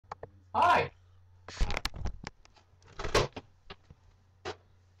Hi.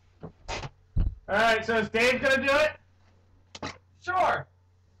 Alright, so is Dave gonna do it? Sure.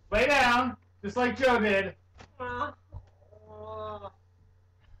 Lay down, just like Joe did.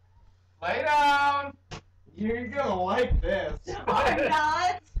 Lay down. You're gonna like this. I'm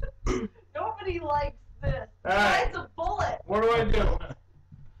not. Nobody likes this. All right. It's a bullet. What do I do?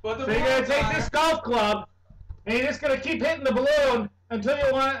 Put the So you're gonna bullets take on this it. golf club, and you're just gonna keep hitting the balloon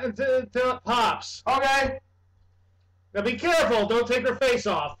until until it pops. Okay. Now be careful, don't take her face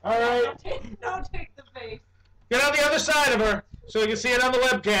off. Alright. Don't take the face. Get on the other side of her so you can see it on the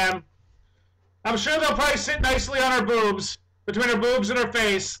webcam. I'm sure they'll probably sit nicely on her boobs, between her boobs and her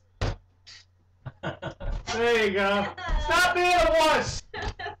face. There you go. Stop being a wuss.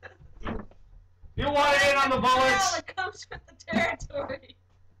 You want it in on the bullets? It comes with the territory.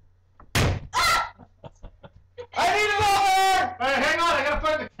 I need it over! Alright, hang on, I gotta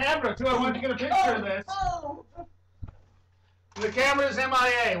find the camera too. I want to get a picture of this. Oh. The camera's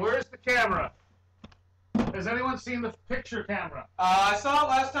MIA. Where's the camera? Has anyone seen the picture camera? I saw it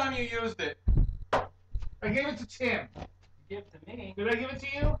last time you used it. I gave it to Tim. You give it to me. Did I give it to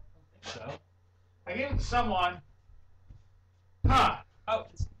you? I don't think so. I gave it to someone. Huh. Oh,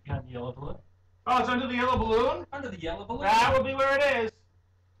 it's behind the yellow balloon. Oh, it's under the yellow balloon? Under the yellow balloon. That will be where it is.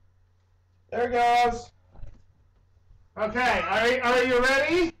 There it goes. Okay, are you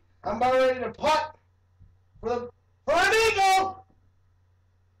ready? I'm about ready to putt for an eagle!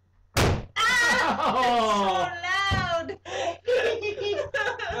 Oh. So loud.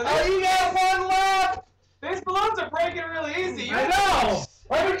 Oh, you got one left! These balloons are breaking really easy. I know!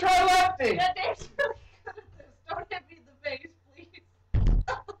 Let me try lefty! Yeah, Dave's really good at this. Don't hit me in the face, please.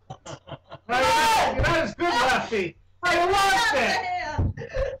 Right, you're not as good, Lefty. I lost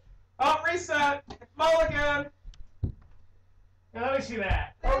it! Oh, reset. Mulligan. Yeah, let me see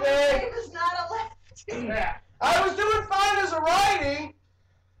that. Okay. Dave is not a lefty. Yeah. I was doing fine as a righty!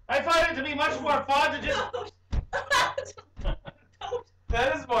 I find it to be much more fun to just... Don't.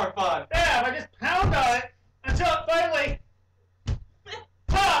 That is more fun. Yeah, if I just pound on it until it finally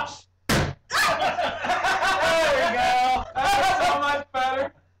pops. There we go. That's so much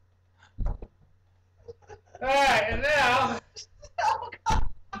better. Alright, and now, Oh, God.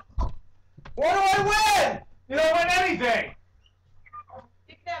 What do I win? you don't win anything.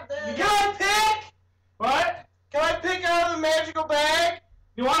 You can have this. Can I pick? What? Can I pick out of the magical bag?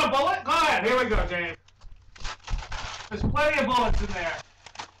 You want a bullet? Go ahead. Here we go, Dave. There's plenty of bullets in there.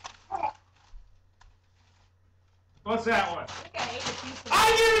 What's that one? Okay, if you I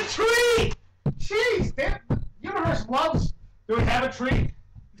get a treat! Jeez, damn. The universe loves... Do we have a treat?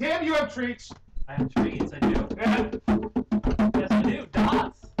 Damn, you have treats. I have treats, I do. Yeah. Yes, I do.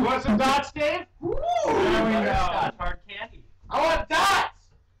 Dots. You want some dots, Dave? Ooh! There we go. Butterscotch hard candy. I want dots!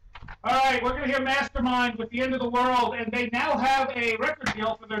 Alright, we're going to hear Mastermind with The End of the World, and they now have a record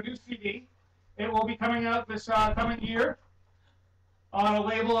deal for their new CD. It will be coming out this coming year on a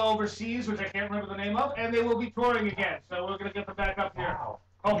label overseas, which I can't remember the name of, and they will be touring again, so we're going to get them back up here. Wow.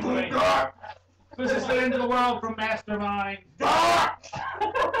 Hopefully. This is The End of the World from Mastermind. Wow.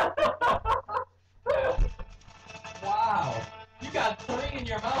 You got 3 in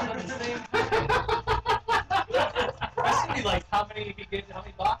your mouth at the same time. That should be like how many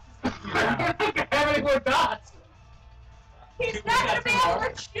boxes did you have? How many more dots? He's not going to be able to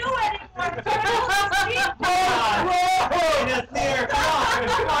chew anymore. Just here.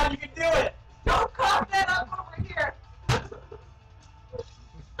 Come on, you can do it. Don't cough that up over here.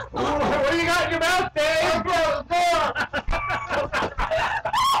 What do you got in your mouth, Dave?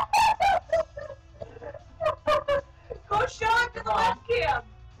 Go show it to the webcam.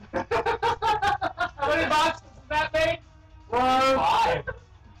 How many boxes does that make? 5. Come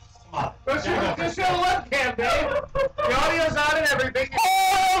on. Just show the webcam, Dave. The audio's on and everything.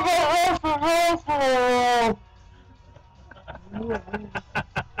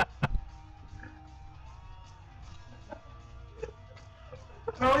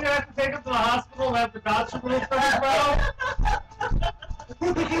 So we're gonna have to take him to the hospital and have the dots removed from his mouth.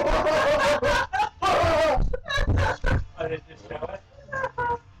 Oh, did it just show it?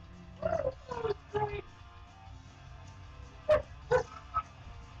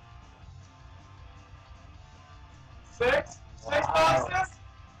 Six boxes.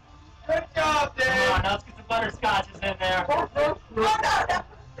 Good job, Come Dave. on, now let's get some butterscotches in there. Oh, no, no.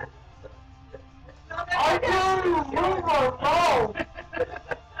 I can't even move my mouth!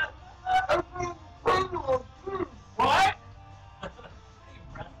 What?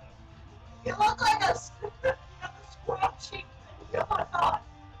 You look like a squirrel cheek thing going on.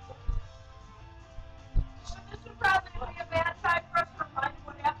 So this would probably be a bad time for us to remind you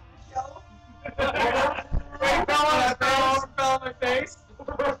what happened to Joe. Wait, fell on his face.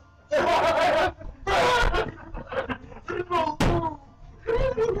 Fell on my face.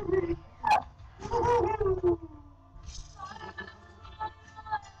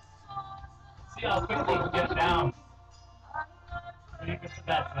 See how quickly you can get down. So you can put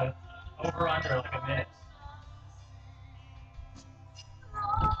that to over under like a minute.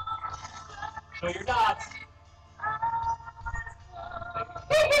 So your dots.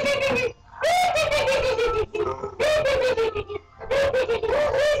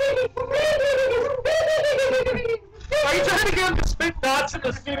 Are you trying to get him to spit dots in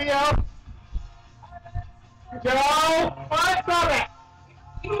the studio? Joe, find something.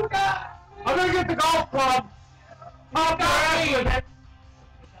 I'm gonna get the golf club. Pop your ass with it.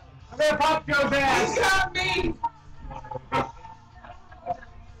 I'm gonna pop Joe's ass. He's got me.